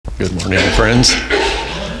Good morning, friends.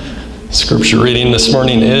 Scripture reading this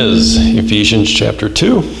morning is Ephesians chapter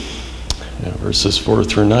 2, verses 4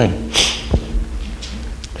 through 9.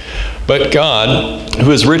 But God,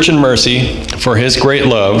 who is rich in mercy, for his great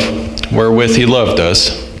love, wherewith he loved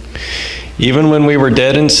us, even when we were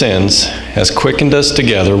dead in sins, has quickened us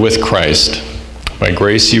together with Christ. By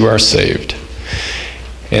grace you are saved,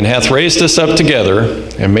 and hath raised us up together,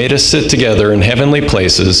 and made us sit together in heavenly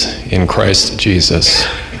places in Christ Jesus,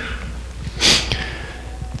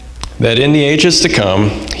 that in the ages to come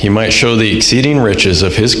he might show the exceeding riches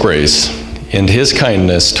of his grace and his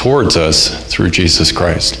kindness towards us through Jesus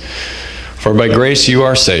Christ. For by grace you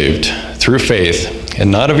are saved, through faith, and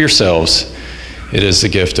not of yourselves. It is the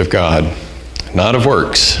gift of God, not of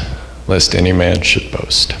works, lest any man should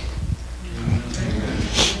boast.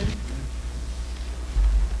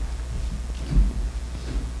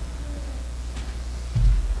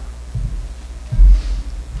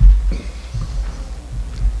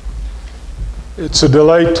 It's a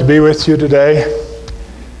delight to be with you today.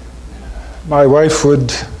 My wife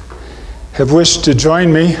would have wished to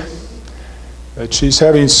join me, but she's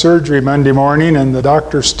having surgery Monday morning and the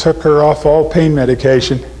doctors took her off all pain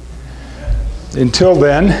medication until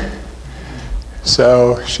then.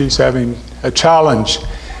 So she's having a challenge.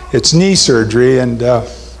 It's knee surgery, and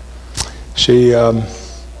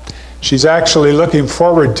she's actually looking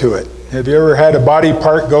forward to it. Have you ever had a body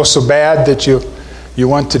part go so bad that you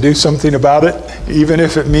want to do something about it, even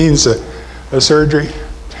if it means a surgery?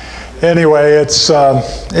 Anyway,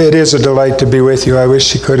 it is a delight to be with you. I wish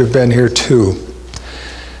she could have been here too.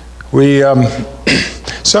 We,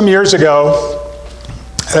 some years ago,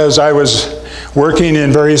 as I was working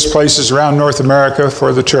in various places around North America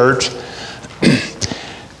for the church,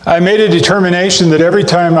 I made a determination that every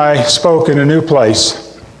time I spoke in a new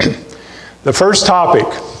place, the first topic,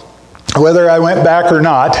 whether I went back or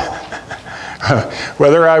not,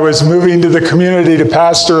 whether I was moving to the community to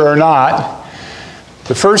pastor or not,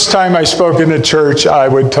 the first time I spoke in a church, I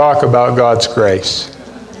would talk about God's grace.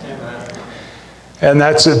 And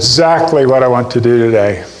that's exactly what I want to do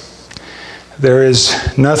today. There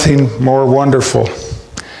is nothing more wonderful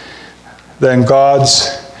than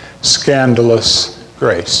God's scandalous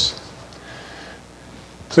grace.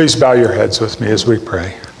 Please bow your heads with me as we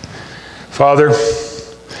pray. Father,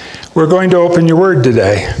 we're going to open your word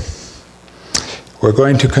today. We're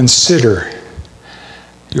going to consider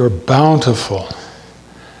your bountiful,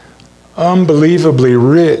 unbelievably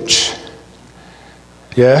rich,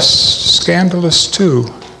 yes, scandalous too,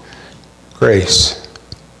 grace.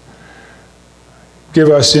 Give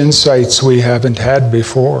us insights we haven't had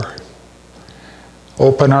before.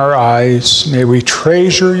 Open our eyes. May we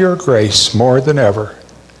treasure your grace more than ever.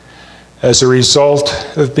 As a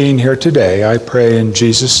result of being here today, I pray in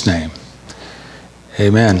Jesus' name.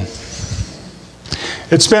 Amen.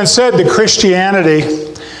 It's been said that Christianity,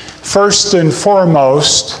 first and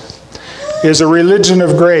foremost, is a religion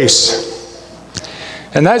of grace.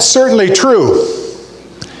 And that's certainly true.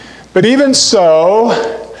 But even so,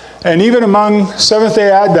 and even among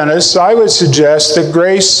Seventh-day Adventists, I would suggest that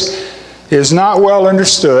grace is not well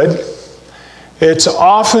understood. It's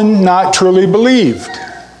often not truly believed.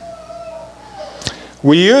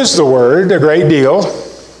 We use the word a great deal.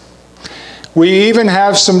 We even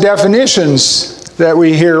have some definitions that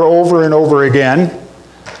we hear over and over again,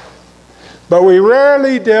 but we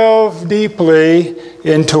rarely delve deeply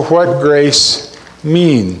into what grace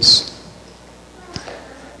means.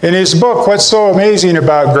 In his book, What's So Amazing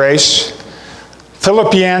About Grace,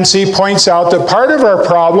 Philip Yancey points out that part of our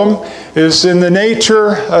problem is in the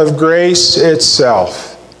nature of grace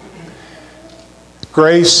itself.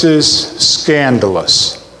 Grace is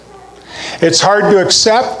scandalous. It's hard to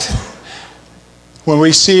accept when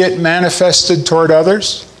we see it manifested toward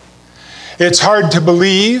others. It's hard to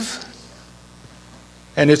believe,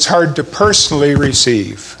 and it's hard to personally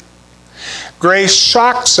receive. Grace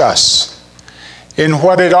shocks us in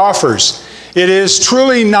what it offers. It is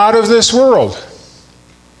truly not of this world.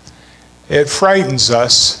 It frightens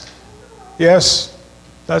us. Yes,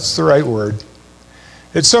 that's the right word.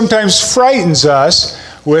 It sometimes frightens us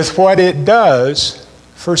with what it does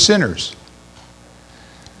for sinners.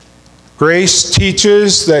 Grace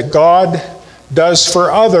teaches that God does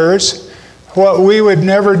for others what we would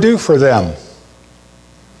never do for them.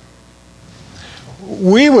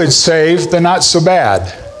 We would save the not so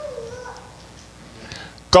bad.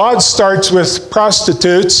 God starts with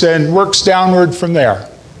prostitutes and works downward from there.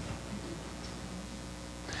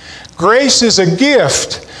 Grace is a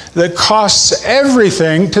gift that costs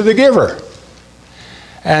everything to the giver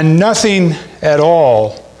and nothing at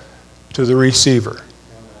all to the receiver.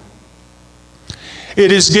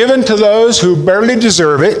 It is given to those who barely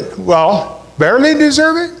deserve it. Well, barely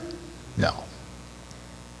deserve it? No.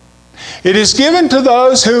 It is given to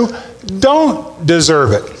those who don't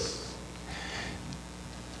deserve it.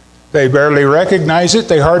 They barely recognize it.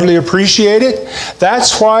 They hardly appreciate it.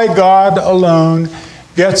 That's why God alone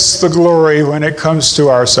gets the glory when it comes to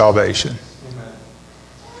our salvation. Amen.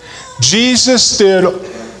 Jesus did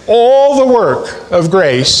all the work of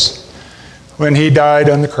grace when he died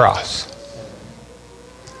on the cross.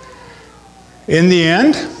 In the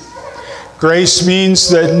end, grace means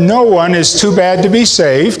that no one is too bad to be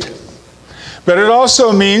saved, but it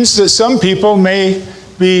also means that some people may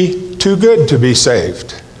be too good to be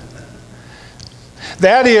saved.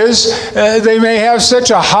 That is, they may have such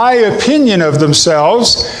a high opinion of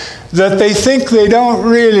themselves that they think they don't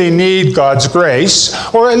really need God's grace,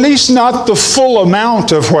 or at least not the full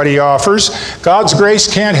amount of what he offers. God's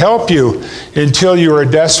grace can't help you until you are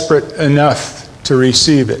desperate enough to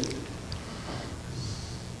receive it.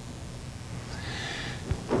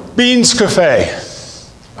 Beans Cafe.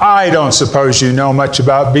 I don't suppose you know much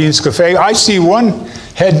about Beans Cafe. I see one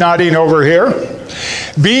head nodding over here.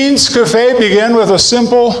 Beans Cafe began with a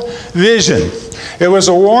simple vision. It was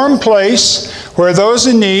a warm place where those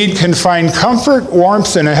in need can find comfort,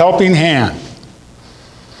 warmth, and a helping hand.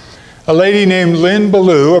 A lady named Lynn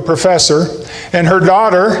Ballou, a professor, and her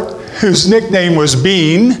daughter, whose nickname was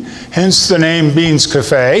Bean, hence the name Beans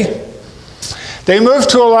Cafe, they moved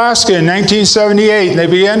to Alaska in 1978, and they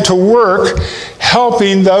began to work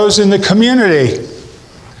helping those in the community.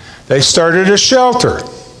 They started a shelter.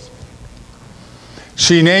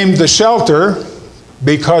 She named the shelter,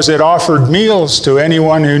 because it offered meals to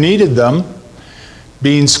anyone who needed them,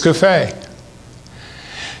 Beans Cafe.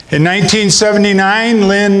 In 1979,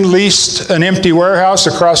 Lynn leased an empty warehouse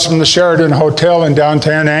across from the Sheraton Hotel in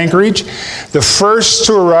downtown Anchorage. The first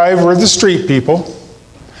to arrive were the street people.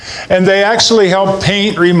 And they actually helped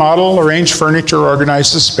paint, remodel, arrange furniture,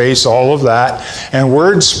 organize the space, all of that. And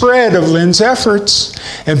word spread of Lynn's efforts,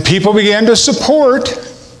 and people began to support.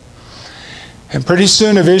 And pretty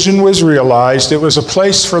soon a vision was realized. It was a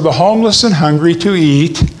place for the homeless and hungry to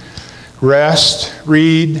eat, rest,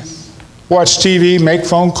 read, watch TV, make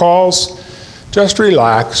phone calls, just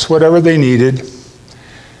relax, whatever they needed.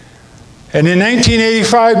 And in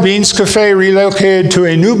 1985, Beans Cafe relocated to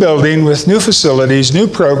a new building with new facilities, new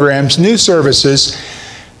programs, new services.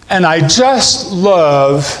 And I just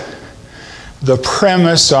love the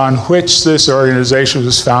premise on which this organization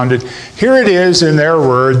was founded. Here it is in their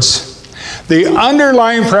words. The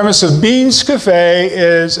underlying premise of Beans Cafe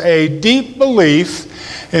is a deep belief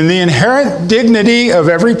in the inherent dignity of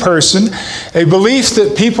every person, a belief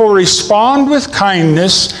that people respond with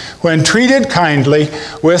kindness when treated kindly,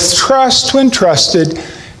 with trust when trusted,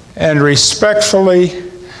 and respectfully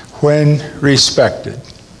when respected.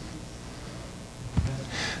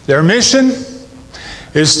 Their mission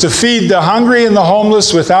is to feed the hungry and the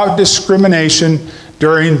homeless without discrimination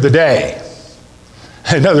during the day.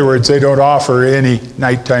 In other words, they don't offer any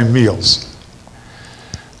nighttime meals.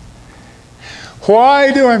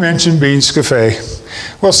 Why do I mention Beans Cafe?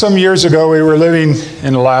 Well, some years ago we were living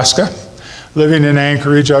in Alaska, living in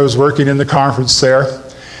Anchorage. I was working in the conference there.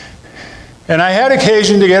 And I had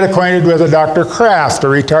occasion to get acquainted with a Dr. Kraft, a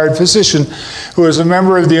retired physician who was a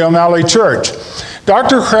member of the O'Malley Church.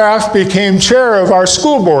 Dr. Kraft became chair of our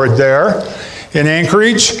school board there in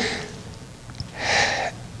Anchorage.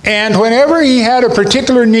 And whenever he had a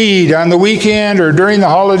particular need on the weekend or during the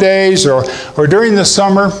holidays or during the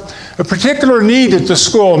summer, a particular need at the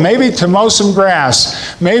school, maybe to mow some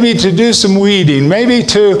grass, maybe to do some weeding, maybe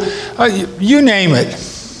to, you name it,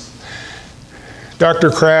 Dr.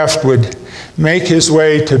 Kraft would make his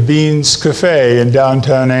way to Beans Cafe in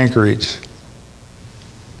downtown Anchorage.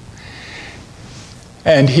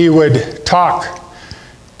 And he would talk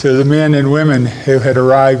to the men and women who had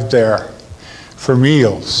arrived there for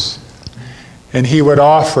meals, and he would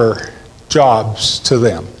offer jobs to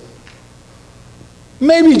them.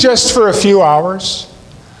 Maybe just for a few hours,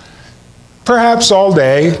 perhaps all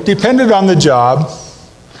day, depended on the job.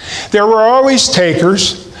 There were always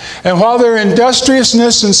takers, and while their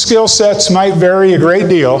industriousness and skill sets might vary a great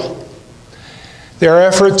deal, their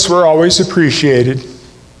efforts were always appreciated.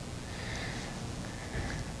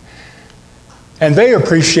 And they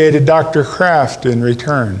appreciated Dr. Kraft in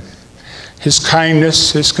return. His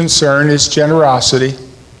kindness, his concern, his generosity.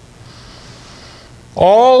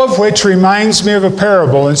 All of which reminds me of a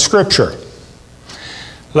parable in Scripture.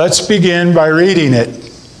 Let's begin by reading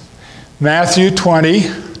it. Matthew 20,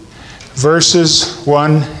 verses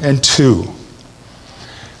 1 and 2.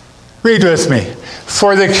 Read with me.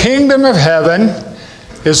 For the kingdom of heaven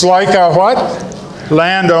is like a what?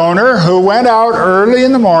 landowner who went out early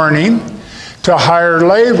in the morning to hire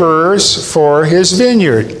laborers for his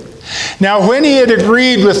vineyard. Now, when he had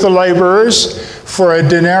agreed with the laborers for a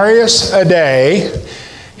denarius a day,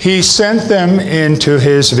 he sent them into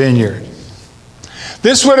his vineyard.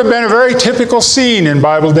 This would have been a very typical scene in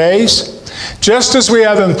Bible days. Just as we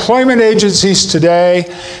have employment agencies today,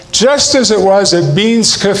 just as it was at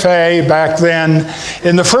Bean's Cafe back then,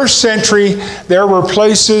 in the first century, there were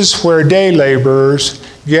places where day laborers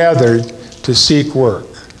gathered to seek work.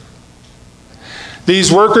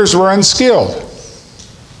 These workers were unskilled.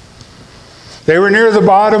 They were near the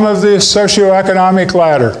bottom of the socioeconomic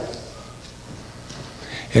ladder.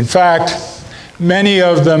 In fact, many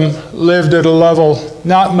of them lived at a level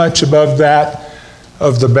not much above that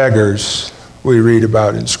of the beggars we read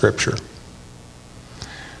about in Scripture.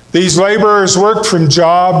 These laborers worked from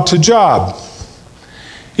job to job,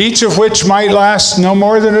 each of which might last no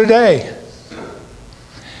more than a day.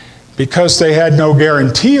 Because they had no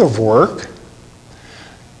guarantee of work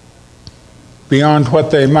beyond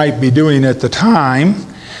what they might be doing at the time,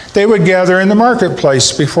 they would gather in the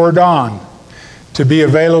marketplace before dawn to be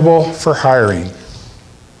available for hiring.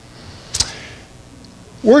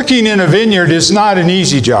 Working in a vineyard is not an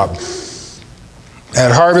easy job.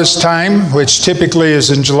 At harvest time, which typically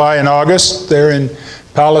is in July and August, there in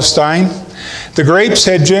Palestine, the grapes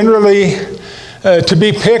had generally to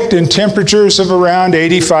be picked in temperatures of around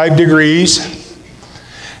 85 degrees.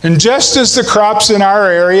 And just as the crops in our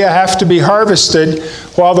area have to be harvested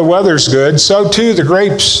while the weather's good, so too the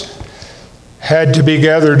grapes had to be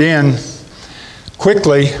gathered in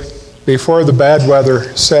quickly before the bad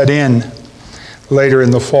weather set in later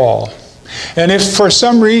in the fall. And if for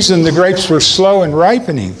some reason the grapes were slow in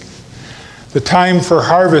ripening, the time for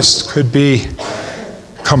harvest could be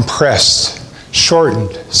compressed,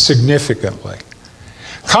 shortened significantly.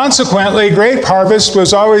 Consequently, grape harvest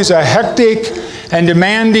was always a hectic and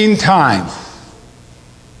demanding time.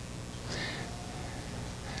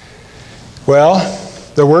 Well,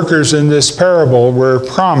 the workers in this parable were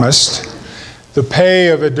promised the pay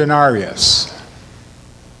of a denarius.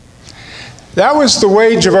 That was the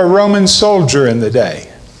wage of a Roman soldier in the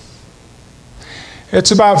day.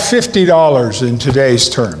 It's about $50 in today's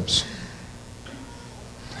terms.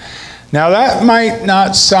 Now that might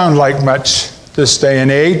not sound like much this day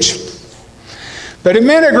and age, but it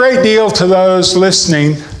meant a great deal to those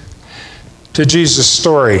listening to Jesus'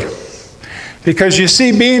 story. Because you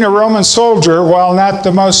see, being a Roman soldier, while not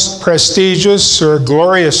the most prestigious or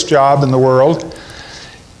glorious job in the world,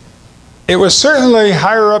 it was certainly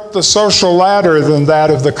higher up the social ladder than that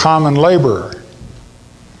of the common laborer.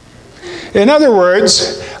 In other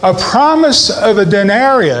words, a promise of a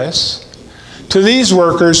denarius to these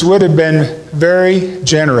workers would have been very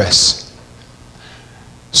generous.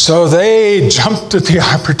 So they jumped at the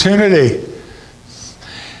opportunity.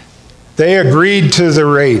 They agreed to the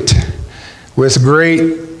rate with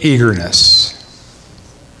great eagerness.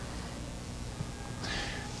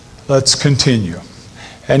 Let's continue.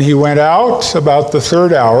 And he went out about the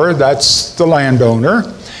third hour, that's the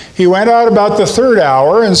landowner. He went out about the third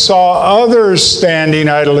hour and saw others standing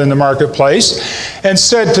idle in the marketplace and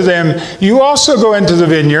said to them, "You also go into the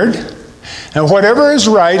vineyard, and whatever is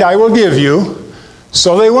right I will give you."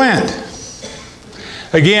 So they went.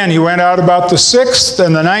 Again, he went out about the 6th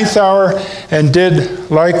and the 9th hour and did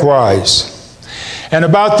likewise. And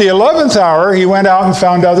about the 11th hour he went out and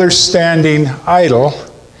found others standing idle.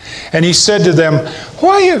 And he said to them,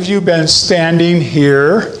 "Why have you been standing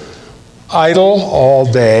here idle all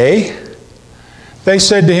day?" They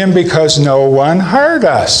said to him, "Because no one hired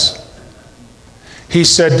us." He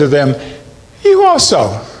said to them, "You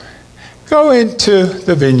also go into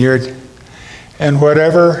the vineyard, and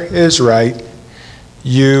whatever is right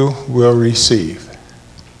you will receive."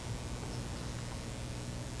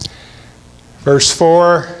 Verse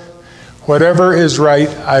 4, "Whatever is right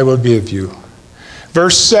I will give you."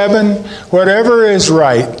 Verse 7, "Whatever is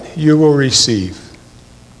right you will receive."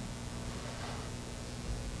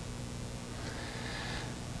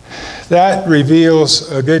 That reveals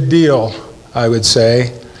a good deal, I would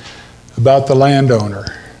say, about the landowner.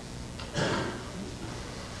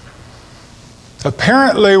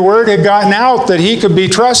 Apparently, word had gotten out that he could be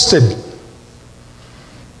trusted.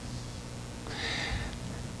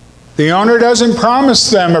 The owner doesn't promise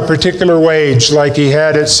them a particular wage like he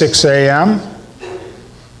had at 6 a.m.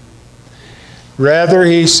 Rather,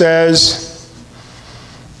 he says,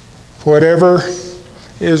 whatever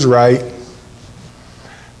is right,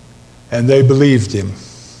 and they believed him.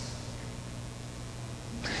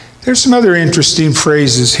 There's some other interesting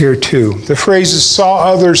phrases here too. The phrases "saw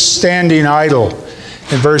others standing idle"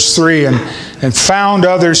 in verse 3, and found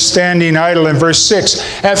others standing idle in verse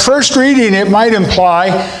 6. At first reading, it might imply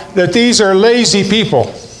that these are lazy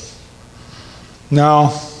people.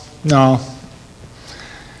 No.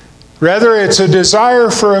 Rather, it's a desire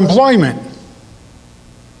for employment.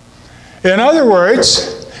 In other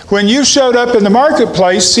words, when you showed up in the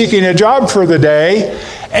marketplace seeking a job for the day,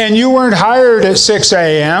 and you weren't hired at 6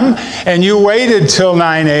 a.m., and you waited till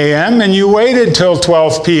 9 a.m., and you waited till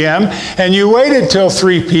 12 p.m., and you waited till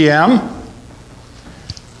 3 p.m.,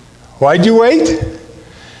 why'd you wait?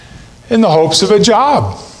 In the hopes of a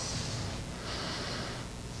job.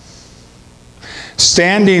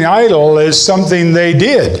 Standing idle is something they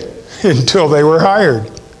did until they were hired.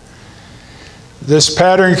 This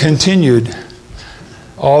pattern continued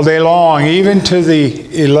all day long, even to the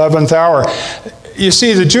 11th hour. You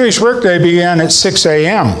see, the Jewish workday began at 6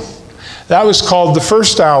 a.m. That was called the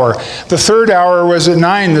first hour. The third hour was at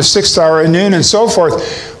 9, the sixth hour at noon, and so forth.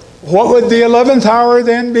 What would the 11th hour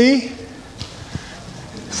then be?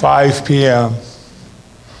 5 p.m.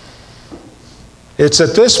 It's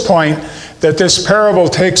at this point that this parable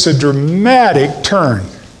takes a dramatic turn.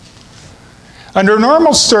 Under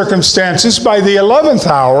normal circumstances, by the 11th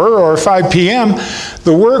hour, or 5 p.m.,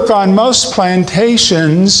 the work on most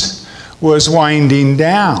plantations was winding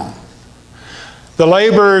down. The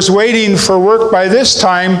laborers waiting for work by this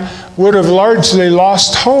time would have largely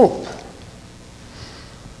lost hope.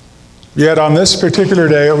 Yet on this particular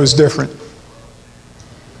day, it was different.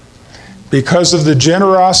 Because of the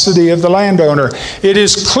generosity of the landowner, it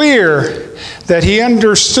is clear that he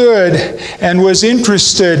understood and was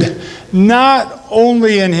interested not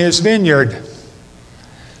only in his vineyard,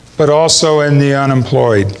 but also in the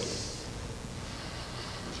unemployed.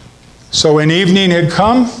 So when evening had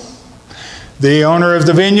come, the owner of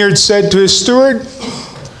the vineyard said to his steward,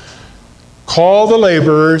 "Call the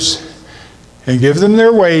laborers and give them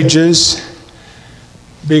their wages,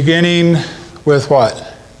 beginning with"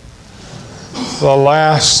 what? "The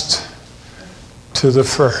last to the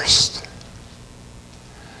first."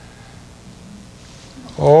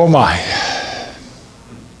 Oh my.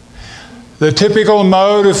 The typical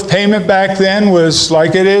mode of payment back then was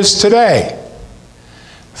like it is today.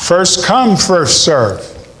 First come, first serve.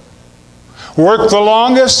 Work the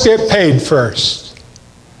longest, get paid first.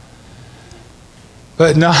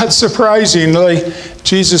 But not surprisingly,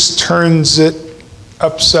 Jesus turns it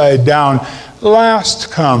upside down.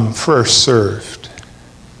 Last come, first served.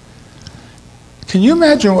 Can you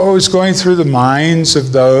imagine what was going through the minds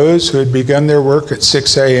of those who had begun their work at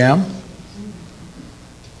 6 a.m.?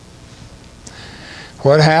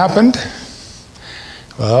 What happened?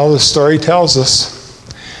 Well, the story tells us.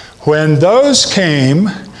 When those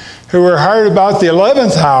came who were hired about the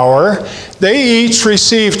 11th hour, they each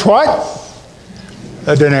received what?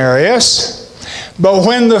 A denarius. But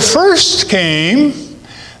when the first came,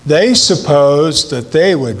 they supposed that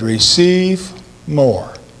they would receive more.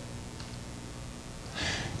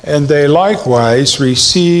 And they likewise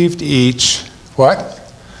received each, what?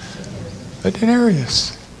 A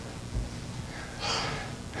denarius.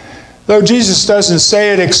 Though Jesus doesn't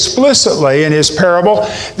say it explicitly in his parable,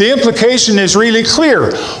 the implication is really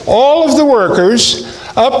clear. All of the workers,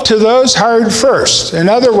 up to those hired first. In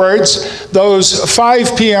other words, those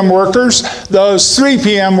 5 p.m. workers, those 3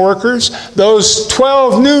 p.m. workers, those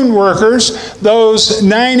 12 noon workers, those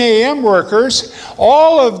 9 a.m. workers,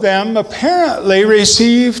 all of them apparently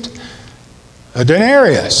received a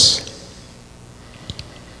denarius.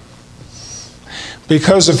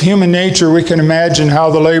 Because of human nature, we can imagine how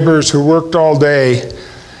the laborers who worked all day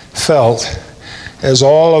felt as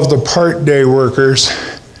all of the part-day workers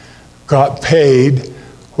got paid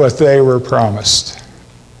what they were promised.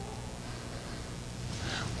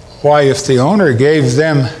 Why, if the owner gave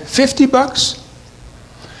them $50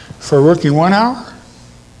 for working 1 hour,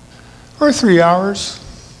 or 3 hours,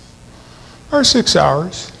 or 6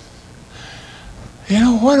 hours,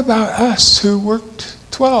 what about us who worked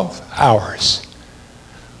 12 hours?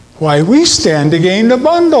 Why, we stand to gain a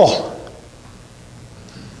bundle.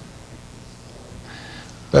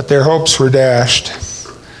 But their hopes were dashed.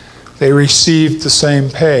 They received the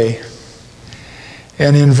same pay.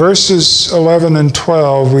 And in verses 11 and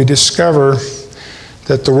 12, we discover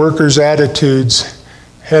that the workers' attitudes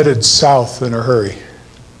headed south in a hurry.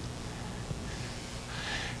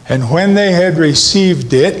 And when they had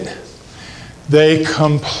received it, they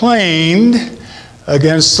complained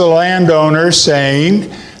against the landowner,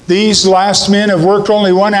 saying, "These last men have worked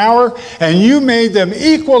only 1 hour, and you made them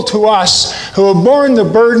equal to us who have borne the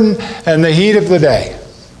burden and the heat of the day."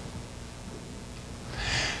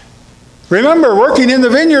 Remember, working in the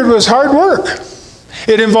vineyard was hard work.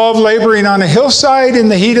 It involved laboring on a hillside in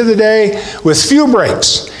the heat of the day with few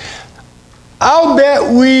breaks. I'll bet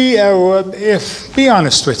be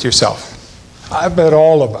honest with yourself, I bet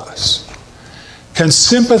all of us can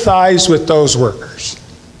sympathize with those workers.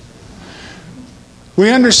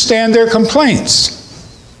 We understand their complaints.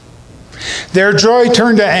 Their joy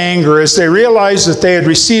turned to anger as they realized that they had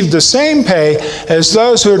received the same pay as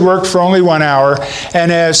those who had worked for only 1 hour,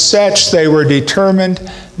 and as such they were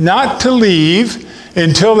determined not to leave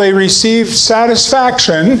until they received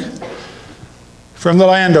satisfaction from the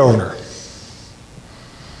landowner.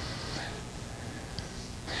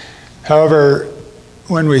 However,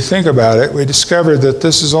 when we think about it, we discover that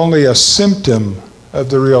this is only a symptom of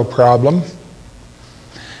the real problem.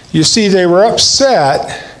 You see, they were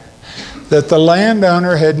upset that the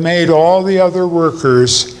landowner had made all the other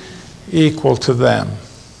workers equal to them.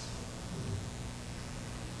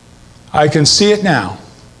 I can see it now.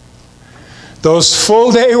 Those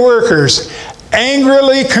full-day workers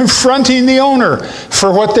angrily confronting the owner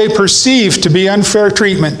for what they perceived to be unfair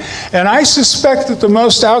treatment. And I suspect that the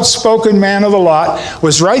most outspoken man of the lot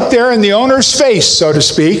was right there in the owner's face, so to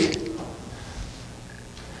speak.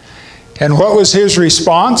 And what was his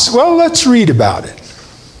response? Well, let's read about it.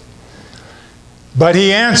 But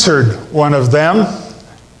he answered one of them,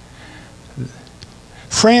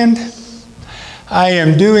 "Friend, I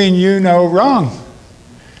am doing you no wrong.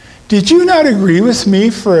 Did you not agree with me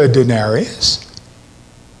for a denarius?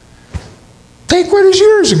 Take what is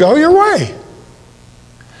yours and go your way.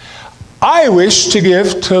 I wish to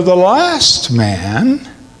give to the last man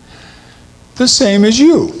the same as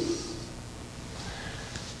you.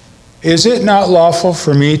 Is it not lawful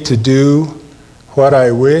for me to do what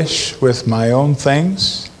I wish with my own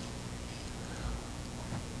things?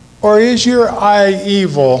 Or is your eye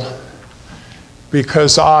evil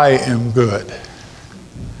because I am good?"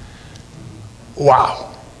 Wow.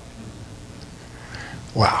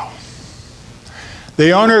 Wow.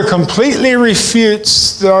 The owner completely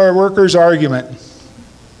refutes the worker's argument.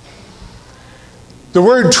 The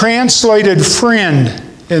word translated friend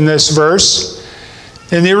in this verse,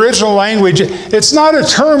 in the original language, it's not a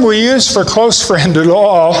term we use for close friend at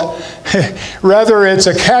all. Rather, it's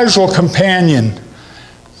a casual companion.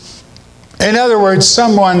 In other words,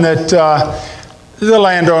 someone that the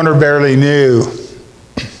landowner barely knew.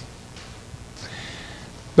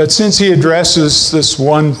 But since he addresses this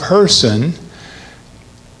one person,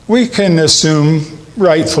 we can assume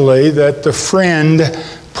rightfully that the friend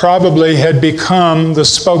probably had become the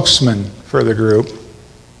spokesman for the group.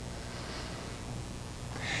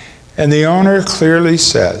 And the owner clearly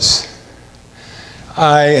says,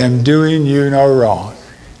 "I am doing you no wrong.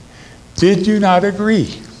 Did you not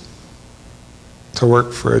agree to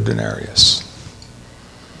work for a denarius?"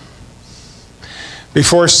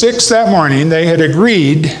 Before 6 that morning, they had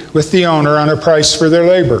agreed with the owner on a price for their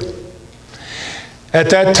labor. At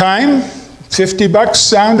that time, $50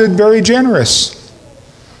 sounded very generous.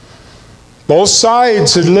 Both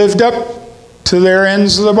sides had lived up to their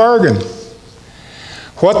ends of the bargain.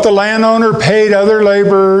 What the landowner paid other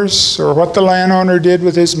laborers or what the landowner did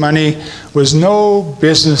with his money was no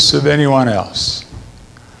business of anyone else.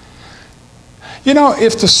 You know,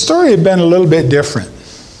 if the story had been a little bit different,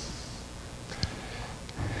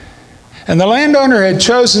 and the landowner had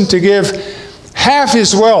chosen to give half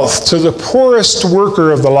his wealth to the poorest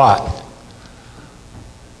worker of the lot,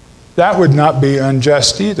 that would not be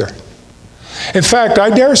unjust either. In fact,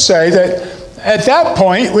 I dare say that at that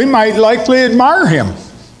point we might likely admire him.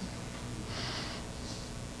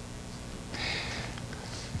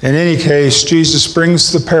 In any case, Jesus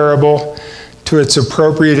brings the parable to its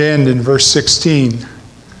appropriate end in verse 16.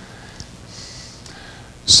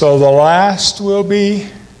 So the last will be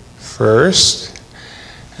first,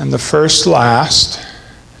 and the first last,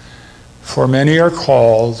 for many are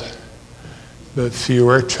called, but few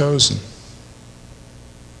are chosen.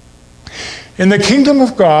 In the kingdom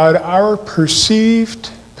of God, our perceived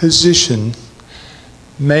position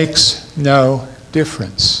makes no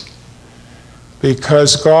difference,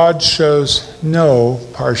 because God shows no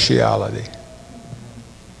partiality.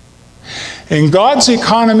 In God's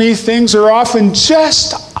economy, things are often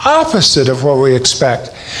just opposite of what we expect.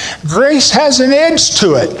 Grace has an edge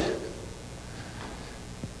to it.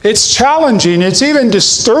 It's challenging, it's even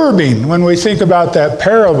disturbing when we think about that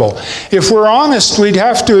parable. If we're honest, we'd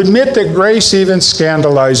have to admit that grace even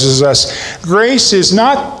scandalizes us. Grace is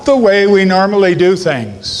not the way we normally do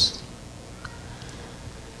things.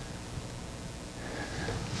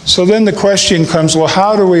 So then the question comes, well,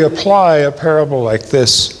 how do we apply a parable like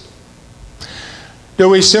this? Do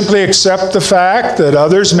we simply accept the fact that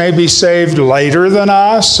others may be saved later than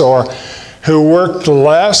us, or who worked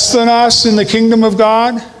less than us in the kingdom of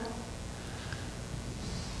God?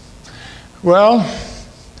 Well,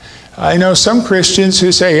 I know some Christians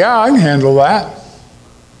who say, yeah, I can handle that.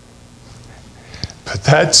 But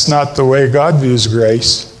that's not the way God views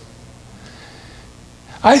grace.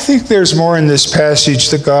 I think there's more in this passage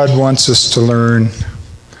that God wants us to learn.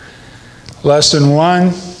 Lesson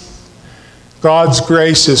 1, God's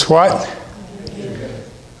grace is what?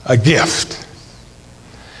 A gift.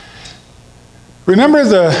 Remember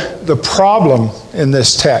the problem in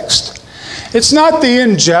this text. It's not the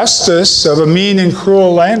injustice of a mean and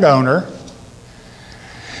cruel landowner.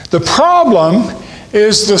 The problem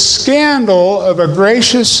is the scandal of a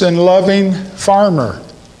gracious and loving farmer.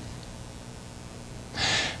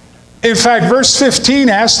 In fact, verse 15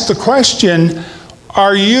 asks the question,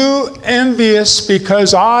 are you envious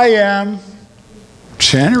because I am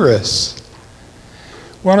generous?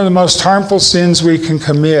 One of the most harmful sins we can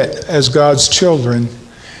commit as God's children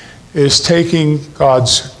is taking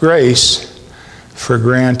God's grace for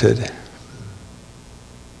granted.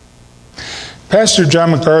 Pastor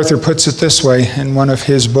John MacArthur puts it this way in one of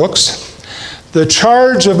his books. The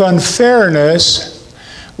charge of unfairness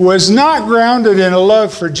was not grounded in a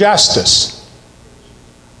love for justice.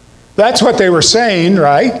 That's what they were saying,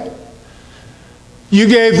 right? You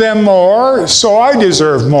gave them more, so I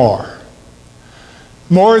deserve more.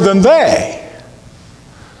 More than they.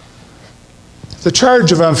 The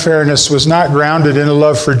charge of unfairness was not grounded in a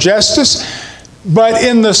love for justice, but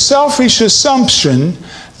in the selfish assumption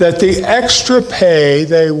that the extra pay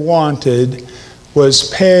they wanted was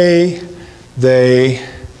pay they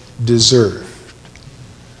deserved.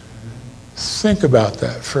 Think about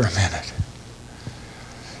that for a minute.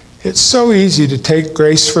 It's so easy to take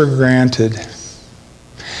grace for granted.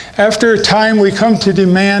 After a time, we come to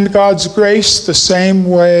demand God's grace the same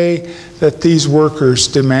way that these workers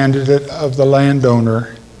demanded it of the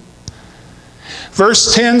landowner.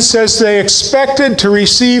 Verse 10 says they expected to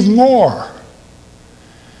receive more.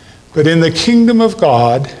 But in the kingdom of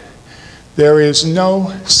God, there is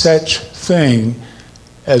no such thing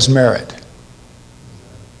as merit.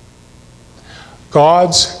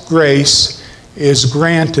 God's grace is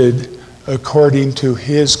granted according to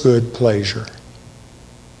His good pleasure.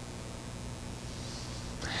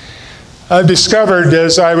 I've discovered,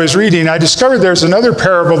 as I was reading, there's another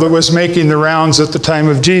parable that was making the rounds at the time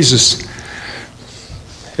of Jesus.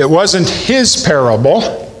 It wasn't his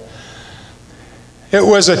parable. It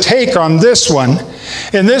was a take on this one.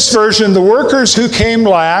 In this version, the workers who came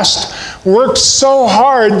last worked so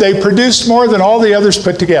hard they produced more than all the others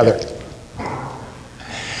put together.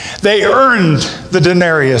 They earned the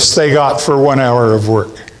denarius they got for 1 hour of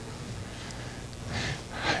work.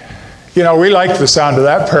 You know, we like the sound of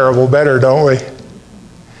that parable better, don't we?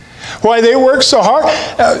 Why, they work so hard.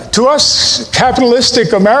 To us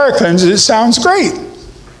capitalistic Americans, it sounds great.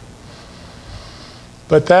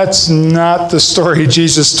 But that's not the story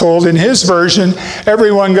Jesus told. In his version,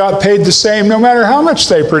 everyone got paid the same no matter how much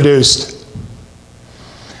they produced.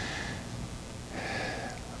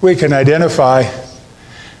 We can identify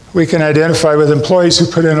with employees who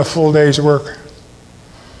put in a full day's work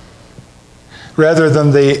rather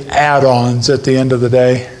than the add-ons at the end of the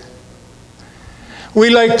day. We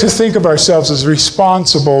like to think of ourselves as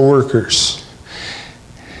responsible workers.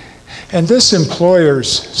 And this employer's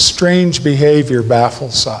strange behavior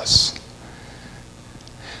baffles us.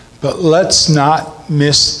 But let's not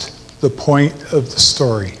miss the point of the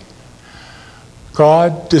story.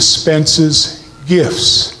 God dispenses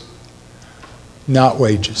gifts, not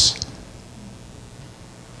wages.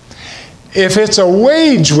 If it's a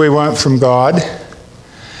wage we want from God,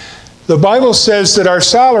 the Bible says that our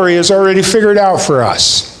salary is already figured out for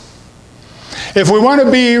us. If we want to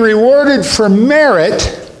be rewarded for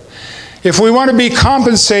merit, if we want to be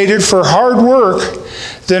compensated for hard work,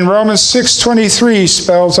 then Romans 6:23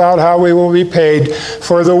 spells out how we will be paid.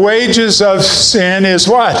 For the wages of sin is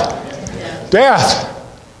what? Death.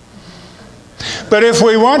 But if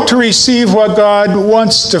we want to receive what God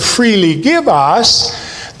wants to freely give us,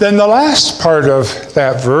 then the last part of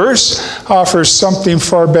that verse offers something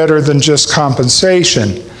far better than just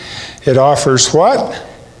compensation. It offers what?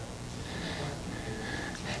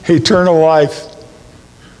 Eternal life.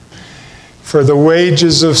 For the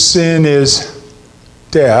wages of sin is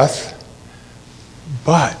death,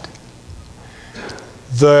 but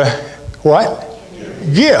the what?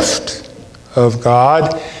 Gift of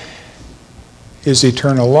God is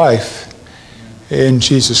eternal life in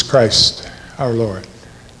Jesus Christ our Lord.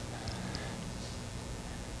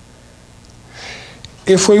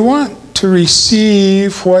 If we want to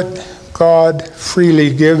receive what God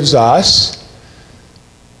freely gives us,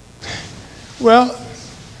 Well,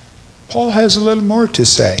 Paul has a little more to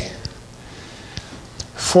say.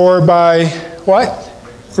 For by what?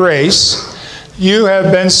 Grace, you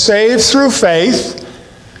have been saved through faith,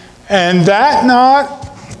 and that not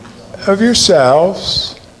of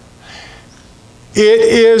yourselves. It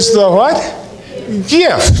is the what?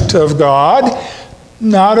 Gift of God,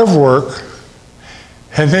 not of work.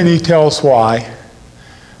 And then he tells why.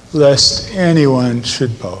 Lest anyone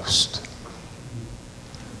should boast.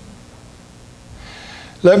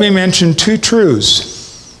 Let me mention two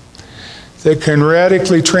truths that can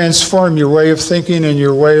radically transform your way of thinking and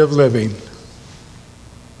your way of living.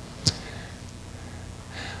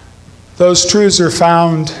 Those truths are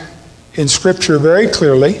found in Scripture very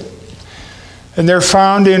clearly, and they're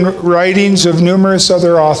found in writings of numerous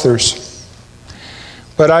other authors.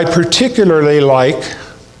 But I particularly like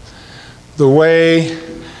the way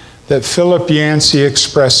that Philip Yancey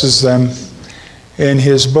expresses them in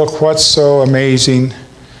his book, What's So Amazing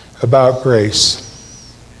About Grace.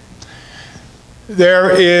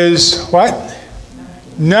 There is what?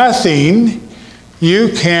 Nothing you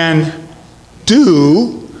can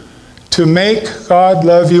do to make God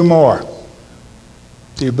love you more.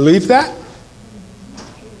 Do you believe that?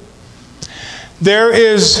 There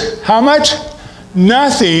is how much?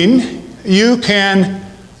 Nothing you can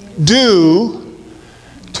do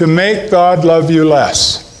to make God love you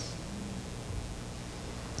less.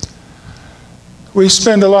 We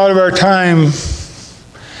spend a lot of our time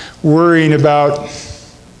worrying about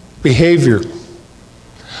behavior.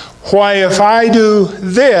 Why, if I do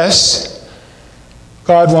this,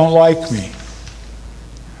 God won't like me.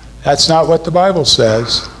 That's not what the Bible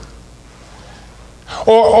says.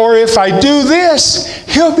 Or if I do this,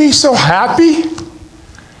 He'll be so happy.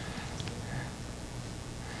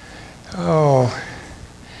 Oh,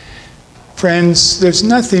 friends, there's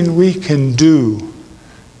nothing we can do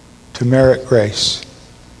to merit grace.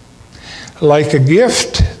 Like a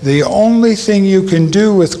gift, the only thing you can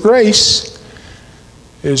do with grace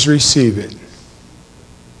is receive it.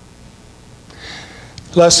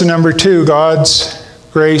 Lesson number 2, God's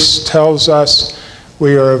grace tells us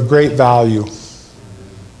we are of great value.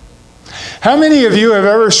 How many of you have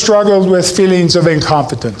ever struggled with feelings of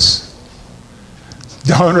incompetence?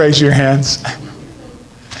 Don't raise your hands.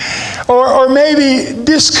 Or maybe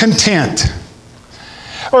discontent.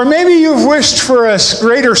 Or maybe you've wished for a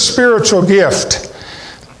greater spiritual gift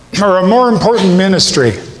or a more important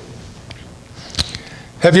ministry.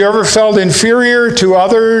 Have you ever felt inferior to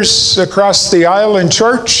others across the aisle in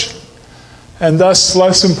church and thus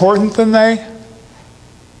less important than they?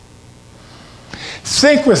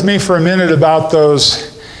 Think with me for a minute about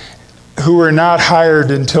those who were not hired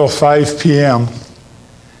until 5 p.m.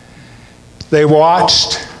 They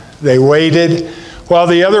watched, they waited, while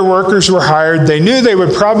the other workers were hired. They knew they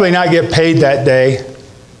would probably not get paid that day.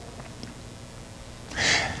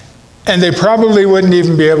 And they probably wouldn't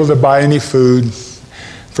even be able to buy any food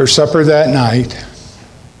for supper that night.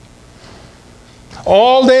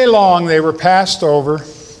 All day long they were passed over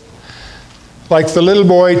like the little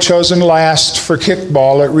boy chosen last for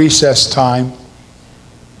kickball at recess time.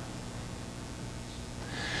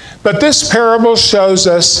 But this parable shows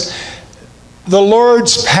us the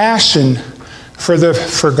Lord's passion for the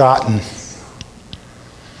forgotten.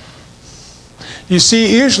 You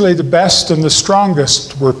see, usually the best and the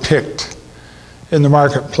strongest were picked in the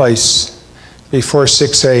marketplace before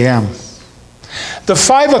 6 a.m. The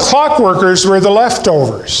 5 o'clock workers were the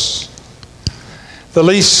leftovers, the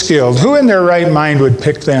least skilled. Who in their right mind would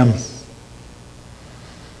pick them?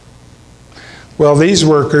 Well, these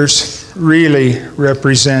workers really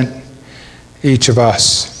represent each of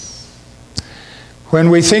us. When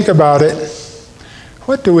we think about it,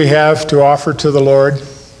 what do we have to offer to the Lord?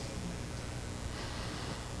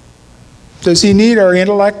 Does He need our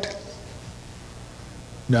intellect?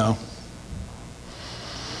 No.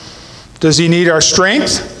 Does He need our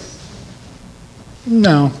strength?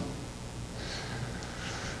 No.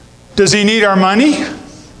 Does He need our money?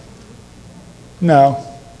 No.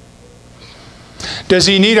 Does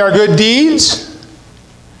He need our good deeds?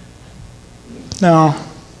 No.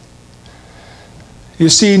 You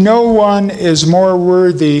see, no one is more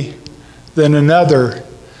worthy than another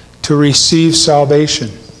to receive salvation,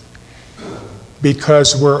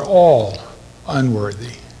 because we're all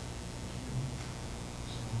unworthy.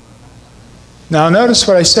 Now notice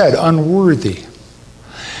what I said, unworthy,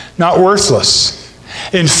 not worthless.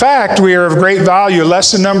 In fact, we are of great value.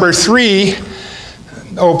 Lesson number 3,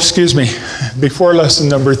 before lesson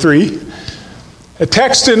number 3, a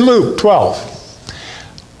text in Luke 12.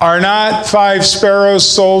 Are not 5 sparrows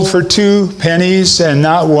sold for 2 pennies, and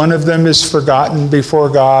not one of them is forgotten before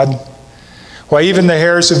God? Why, even the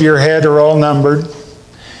hairs of your head are all numbered.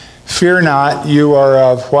 Fear not, you are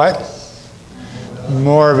of what?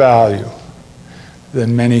 More value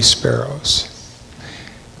than many sparrows.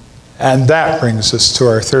 And that brings us to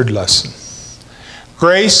our third lesson.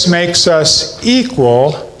 Grace makes us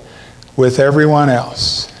equal with everyone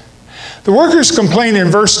else. The workers' complaint in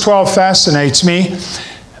verse 12 fascinates me.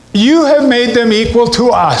 You have made them equal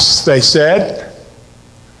to us, they said.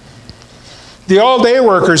 The all-day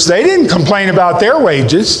workers, they didn't complain about their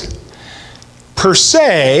wages per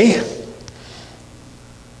se,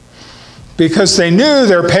 because they knew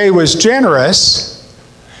their pay was generous.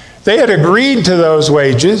 They had agreed to those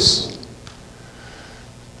wages.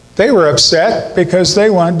 They were upset because they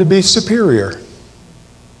wanted to be superior.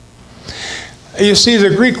 You see,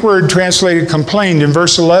 the Greek word translated complained in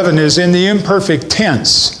verse 11 is in the imperfect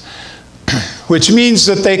tense, which means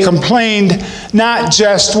that they complained not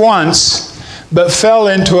just once, but fell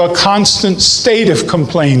into a constant state of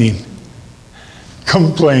complaining,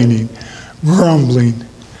 grumbling.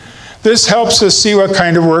 This helps us see what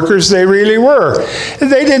kind of workers they really were.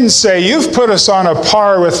 They didn't say, you've put us on a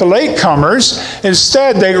par with the latecomers.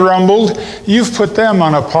 Instead, they grumbled, you've put them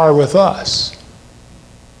on a par with us.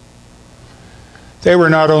 They were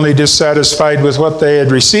not only dissatisfied with what they had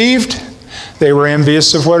received, they were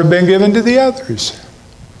envious of what had been given to the others.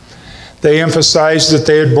 They emphasized that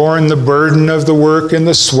they had borne the burden of the work in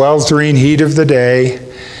the sweltering heat of the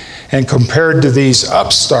day, and compared to these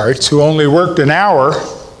upstarts who only worked an hour,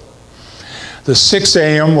 the 6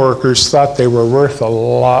 a.m. workers thought they were worth a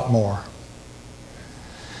lot more.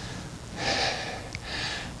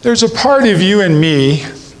 There's a part of you and me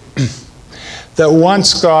that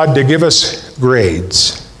wants God to give us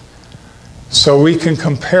grades so we can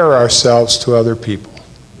compare ourselves to other people.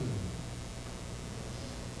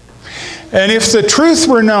 And if the truth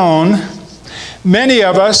were known, many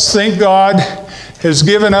of us think God has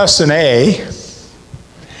given us an A,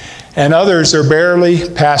 and others are barely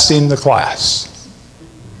passing the class.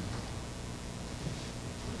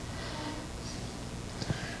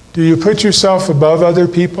 Do you put yourself above other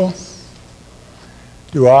people?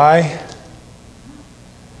 Do I?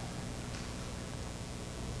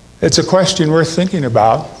 It's a question worth thinking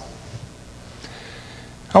about.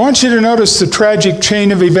 I want you to notice the tragic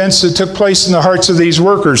chain of events that took place in the hearts of these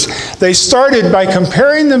workers. They started by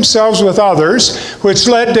comparing themselves with others, which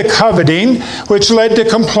led to coveting, which led to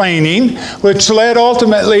complaining, which led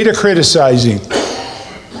ultimately to criticizing.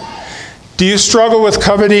 Do you struggle with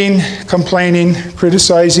coveting, complaining,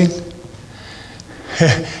 criticizing?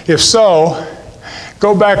 If so,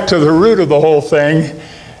 go back to the root of the whole thing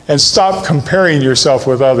and stop comparing yourself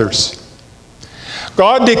with others.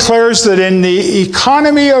 God declares that in the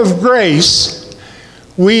economy of grace,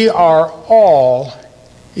 we are all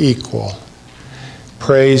equal.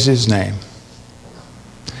 Praise His name.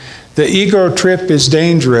 The ego trip is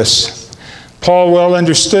dangerous. Paul well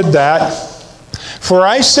understood that. For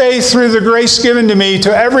I say through the grace given to me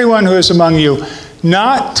to everyone who is among you,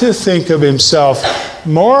 not to think of himself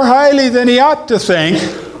more highly than he ought to think,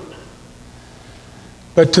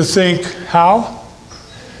 but to think how?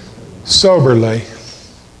 Soberly.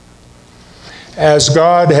 As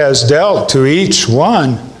God has dealt to each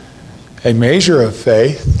one a measure of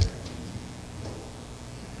faith.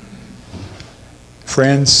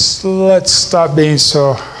 Friends, let's stop being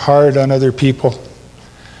so hard on other people.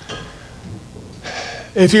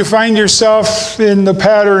 If you find yourself in the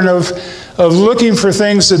pattern of looking for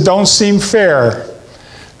things that don't seem fair,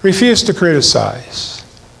 refuse to criticize.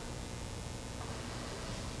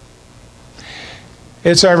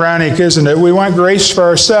 It's ironic, isn't it? We want grace for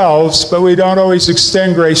ourselves, but we don't always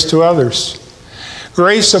extend grace to others.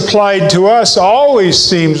 Grace applied to us always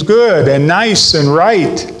seems good and nice and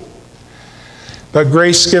right. But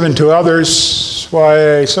grace given to others,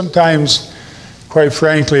 why, sometimes, quite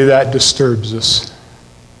frankly, that disturbs us.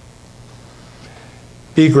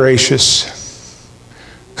 Be gracious.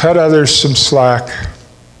 Cut others some slack.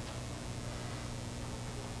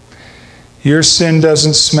 Your sin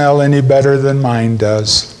doesn't smell any better than mine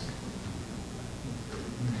does.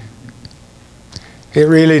 It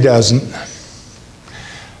really doesn't.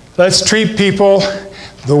 Let's treat people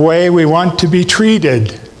the way we want to be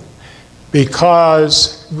treated,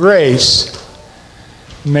 because grace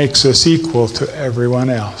makes us equal to everyone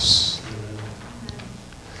else.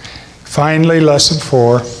 Finally, lesson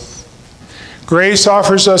 4. Grace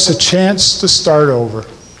offers us a chance to start over.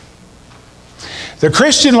 The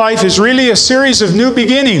Christian life is really a series of new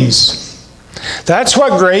beginnings. That's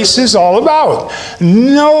what grace is all about.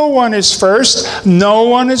 No one is first, no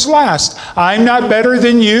one is last. I'm not better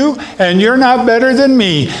than you, and you're not better than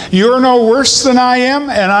me. You're no worse than I am,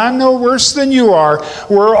 and I'm no worse than you are.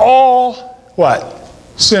 We're all, what?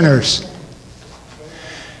 Sinners.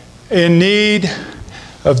 In need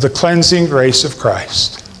of the cleansing grace of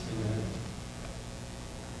Christ.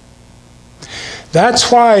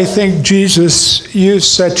 That's why I think Jesus used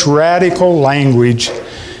such radical language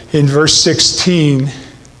in verse 16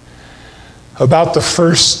 about the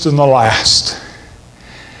first and the last.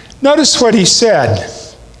 Notice what he said.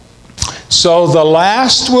 So the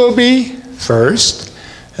last will be first,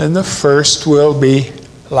 and the first will be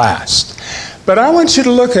last. But I want you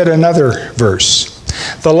to look at another verse.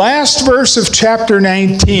 The last verse of chapter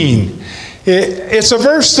 19. It's a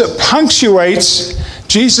verse that punctuates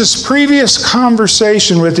Jesus' previous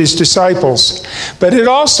conversation with his disciples, but it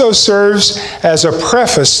also serves as a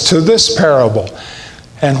preface to this parable.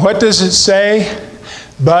 And what does it say?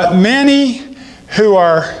 But many who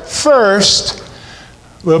are first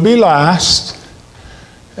will be last,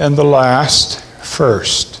 and the last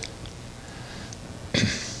first.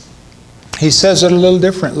 He says it a little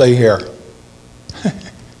differently here.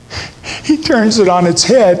 He turns it on its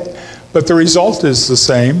head, but the result is the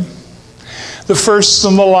same. The first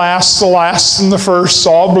and the last and the first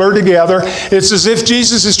all blur together. It's as if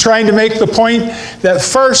Jesus is trying to make the point that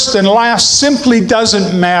first and last simply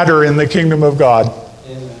doesn't matter in the kingdom of God.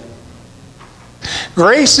 Amen.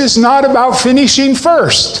 Grace is not about finishing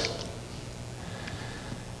first.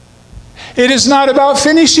 It is not about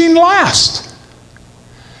finishing last.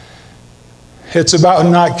 It's about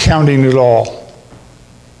not counting at all.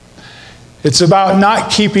 It's about not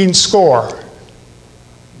keeping score.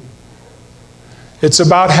 It's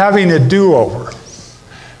about having a do-over,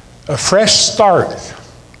 a fresh start,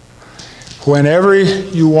 whenever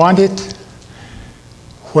you want it,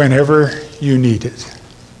 whenever you need it.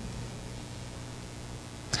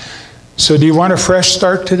 So do you want a fresh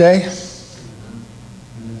start today?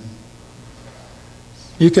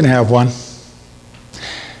 You can have one.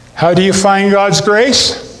 How do you find God's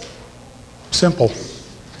grace? Simple.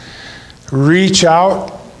 Reach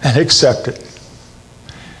out and accept it.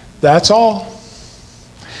 That's all.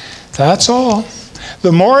 That's all.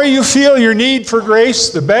 The more you feel your need for grace,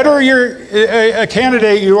 the better a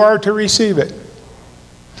candidate you are to receive it.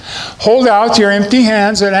 Hold out your empty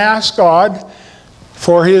hands and ask God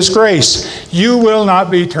for His grace. You will not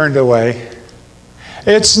be turned away.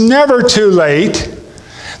 It's never too late.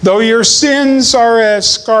 Though your sins are as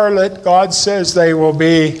scarlet, God says they will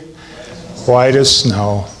be white as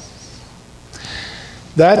snow.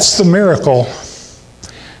 That's the miracle,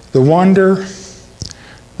 the wonder,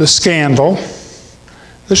 the scandal,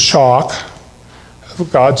 the shock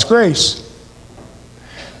of God's grace.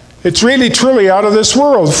 It's really truly out of this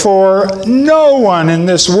world, for no one in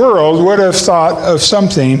this world would have thought of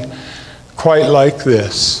something quite like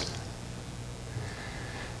this.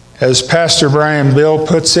 As Pastor Brian Bill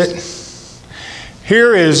puts it,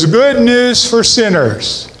 here is good news for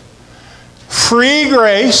sinners. Free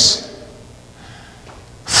grace,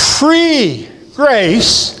 free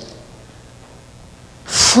grace,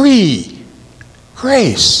 free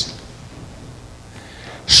grace.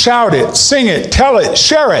 Shout it, sing it, tell it,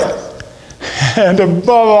 share it. And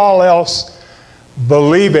above all else,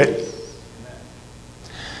 believe it.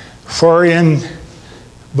 For in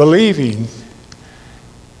believing,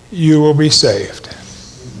 you will be saved.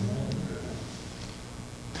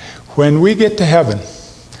 When we get to heaven,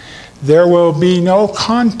 there will be no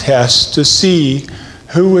contest to see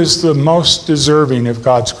who is the most deserving of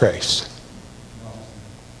God's grace.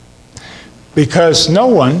 Because no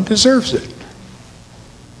one deserves it.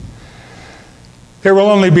 There will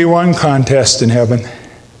only be one contest in heaven.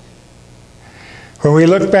 When we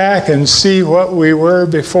look back and see what we were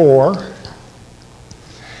before,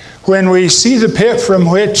 when we see the pit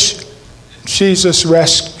from which Jesus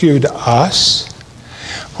rescued us,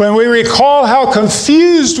 when we recall how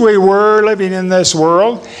confused we were living in this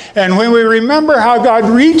world, and when we remember how God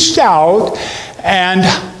reached out and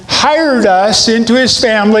hired us into His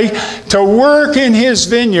family to work in His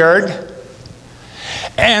vineyard,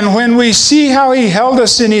 and when we see how He held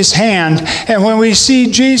us in His hand, and when we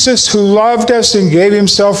see Jesus who loved us and gave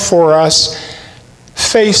Himself for us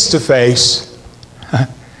face to face,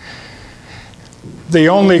 the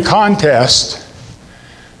only contest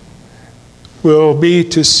will be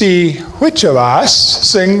to see which of us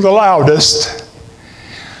sing the loudest.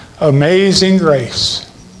 Amazing grace.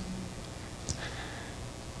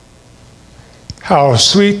 How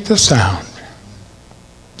sweet the sound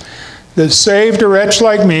that saved a wretch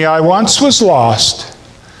like me. I once was lost,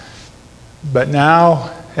 but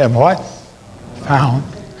now am what? Found.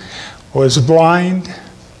 Was blind,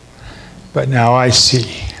 but now I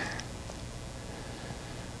see.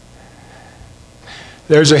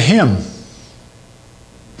 There's a hymn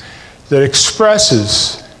that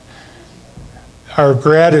expresses our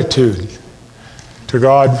gratitude to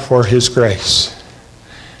God for His grace.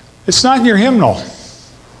 It's not in your hymnal.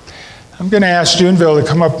 I'm going to ask Juneville to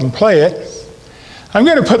come up and play it. I'm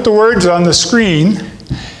going to put the words on the screen.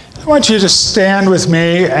 I want you to stand with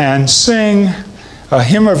me and sing a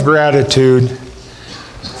hymn of gratitude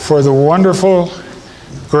for the wonderful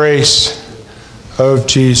grace of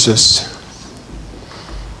Jesus.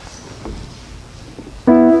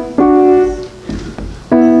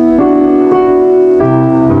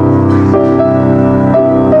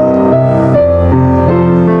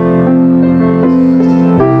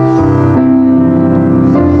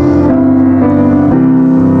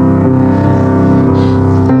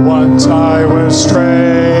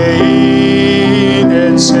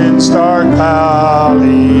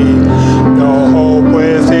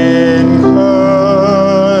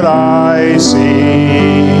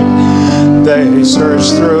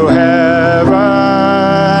 Searched through heaven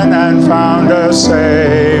and found a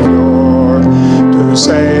Savior to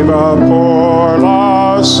save a poor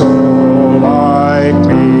lost soul like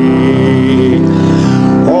me.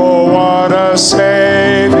 Oh, what a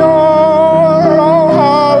Savior! Oh,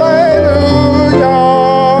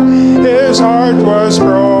 hallelujah! His heart was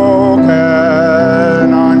broken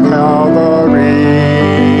on Calvary.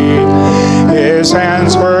 His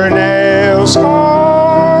hands were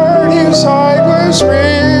nail-scarred, his side was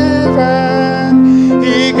riven.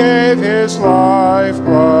 He gave his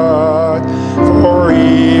lifeblood for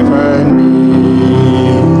even me.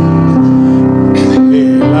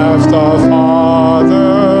 He left the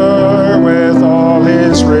Father with all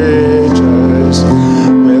his riches,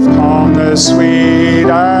 with calmness sweet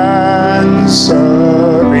and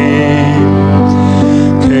serene.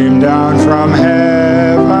 Came down from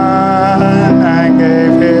heaven and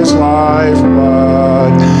gave his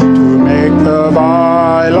lifeblood to make the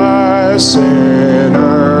vilest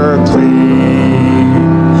sinner clean.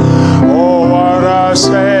 Oh, what a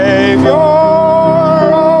Savior!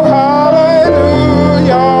 Oh,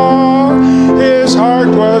 hallelujah! His heart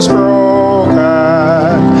was broken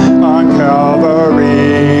on Calvary.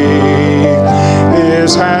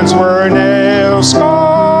 His hands were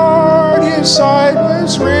nail-scarred, his side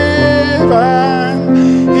was riven.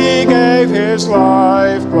 He gave his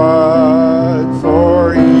lifeblood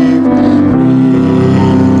for even me.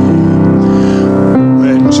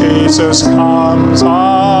 When Jesus comes,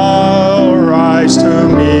 I'll rise to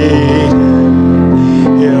meet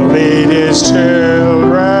him. He'll lead his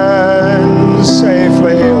children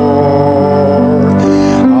safely o'er.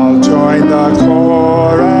 I'll join the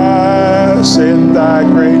chorus in that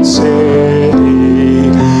great city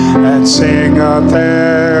and sing up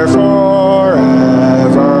there forevermore.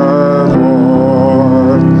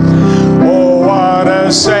 Oh, what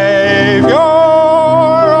a Savior!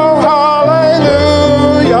 Oh,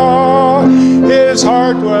 hallelujah! His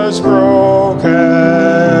heart was broken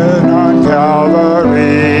on Calvary.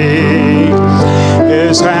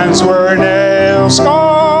 His hands were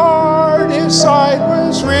nail-scarred, his side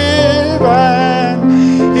was riven.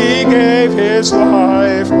 He gave his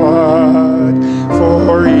lifeblood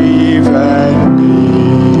for even me.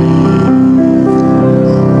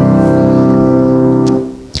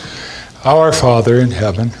 Our Father in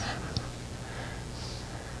heaven,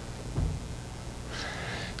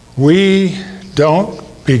 we don't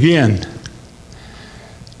begin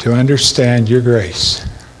to understand your grace.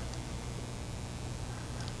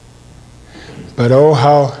 But oh,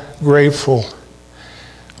 how grateful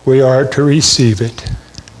we are to receive it.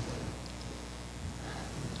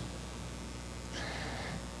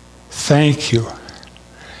 Thank you.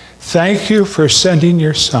 Thank you for sending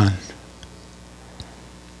your Son.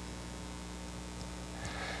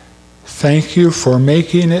 Thank you for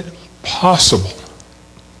making it possible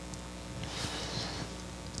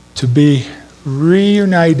to be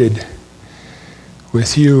reunited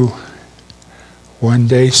with you one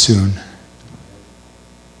day soon.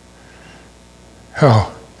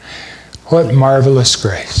 Oh, what marvelous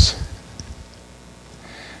grace.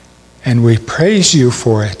 And we praise you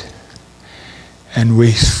for it. And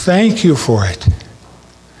we thank you for it.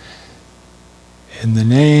 In the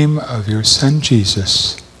name of your Son,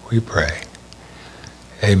 Jesus, we pray.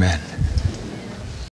 Amen.